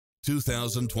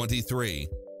2023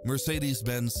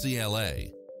 Mercedes-Benz CLA.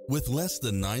 With less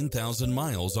than 9,000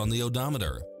 miles on the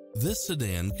odometer, this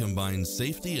sedan combines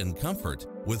safety and comfort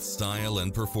with style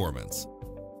and performance.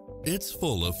 It's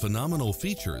full of phenomenal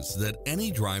features that any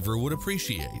driver would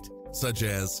appreciate, such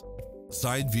as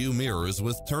side view mirrors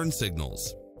with turn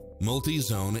signals,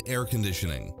 multi-zone air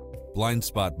conditioning, blind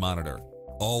spot monitor,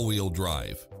 all-wheel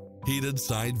drive, heated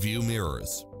side view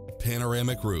mirrors,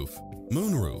 panoramic roof,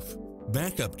 moonroof,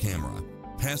 backup camera,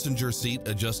 passenger seat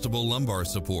adjustable lumbar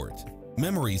support,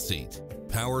 memory seat,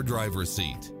 power driver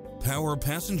seat, power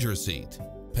passenger seat,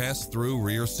 pass-through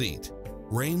rear seat,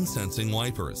 rain sensing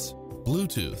wipers,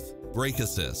 Bluetooth, brake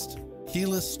assist,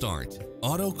 keyless start,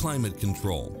 auto climate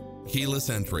control, keyless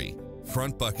entry,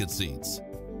 front bucket seats.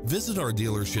 Visit our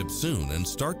dealership soon and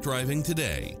start driving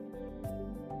today.